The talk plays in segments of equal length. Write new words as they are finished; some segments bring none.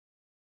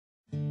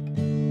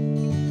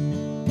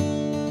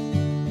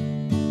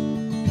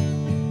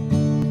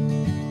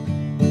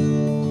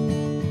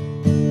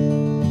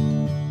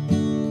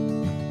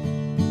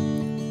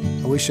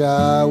wish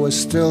I was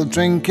still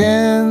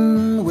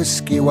drinking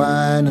whiskey,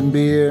 wine and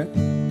beer.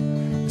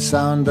 The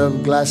sound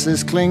of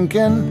glasses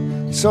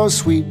clinking, so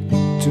sweet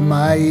to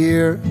my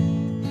ear.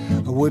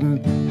 I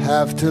wouldn't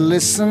have to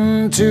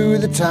listen to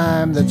the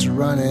time that's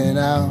running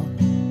out.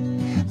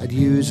 I'd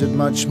use it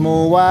much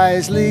more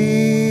wisely.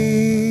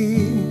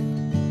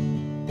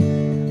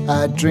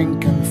 I'd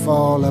drink and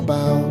fall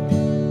about.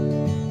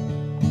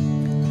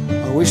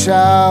 I wish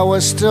I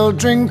was still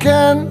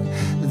drinking,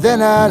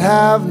 then I'd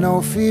have no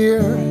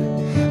fear.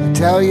 I'd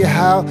tell you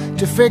how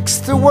to fix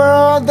the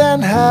world,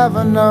 then have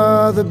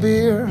another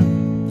beer.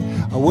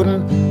 I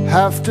wouldn't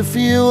have to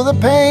feel the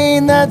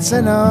pain that's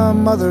in a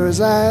mother's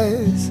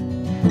eyes.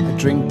 I'd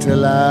drink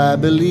till I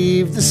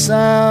believed the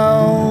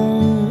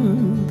sound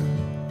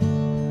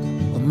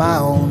of my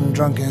own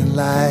drunken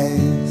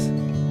lies.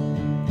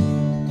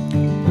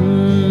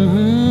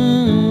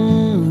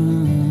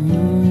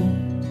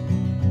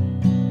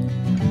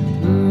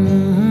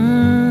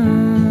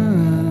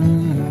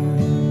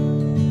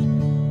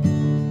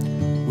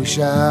 Wish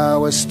I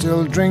was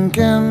still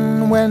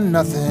drinking when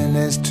nothing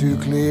is too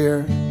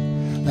clear,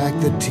 like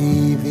the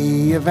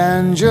TV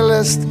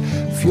evangelist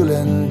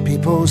fueling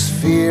people's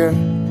fear,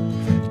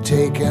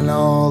 taking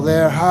all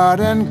their heart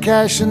and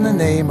cash in the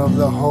name of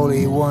the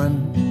Holy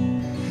One.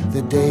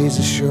 The days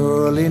are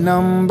surely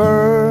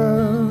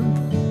numbered,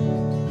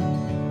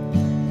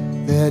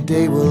 their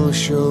day will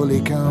surely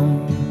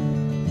come.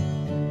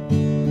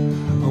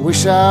 I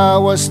wish I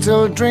was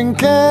still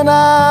drinking,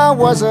 I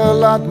was a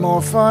lot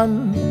more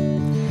fun.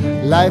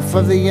 Life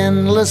of the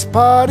endless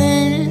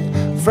party,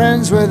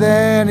 friends with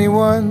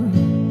anyone.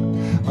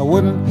 I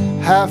wouldn't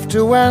have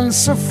to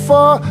answer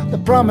for the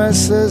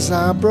promises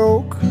I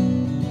broke,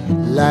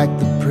 like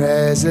the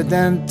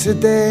president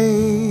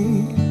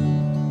today,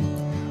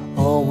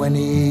 or when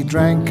he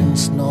drank and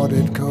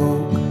snorted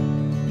coke.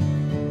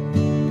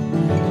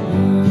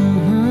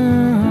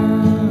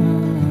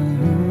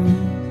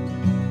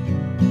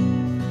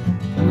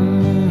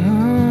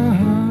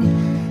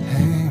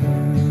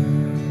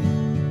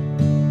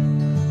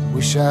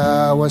 Wish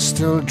I was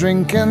still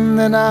drinking,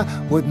 then I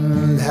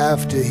wouldn't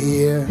have to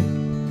hear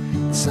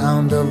the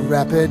sound of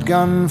rapid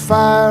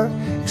gunfire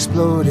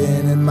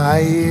exploding in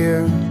my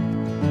ear.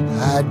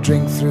 I'd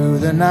drink through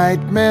the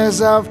nightmares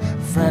of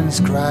friends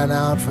crying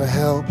out for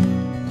help.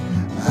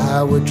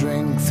 I would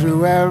drink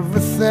through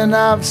everything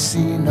I've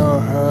seen or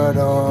heard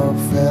or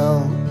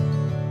felt.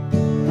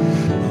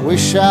 I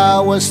wish I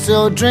was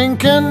still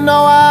drinking,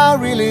 no, I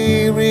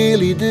really,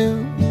 really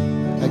do.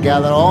 I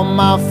gather all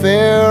my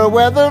fair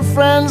weather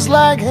friends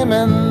like him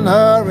and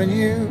her and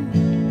you.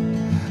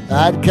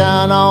 I'd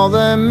count all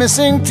the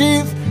missing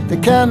teeth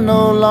that can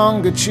no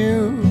longer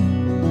chew.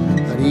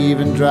 I'd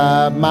even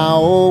drive my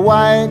old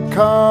white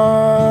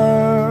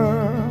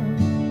car,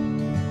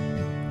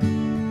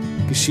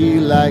 'cause she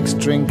likes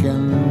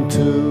drinking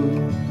too.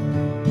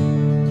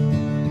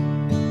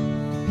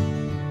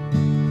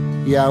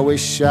 Yeah, I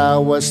wish I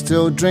was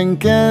still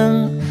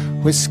drinking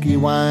whiskey,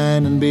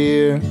 wine and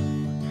beer.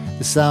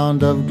 The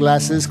sound of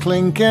glasses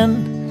clinking,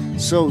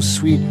 so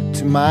sweet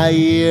to my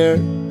ear.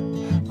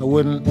 I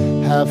wouldn't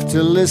have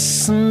to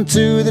listen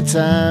to the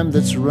time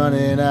that's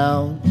running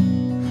out.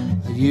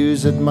 I'd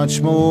use it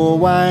much more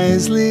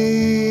wisely.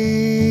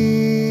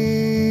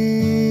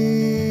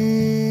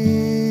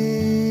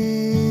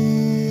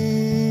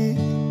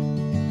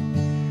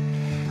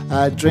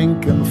 I'd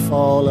drink and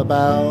fall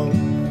about.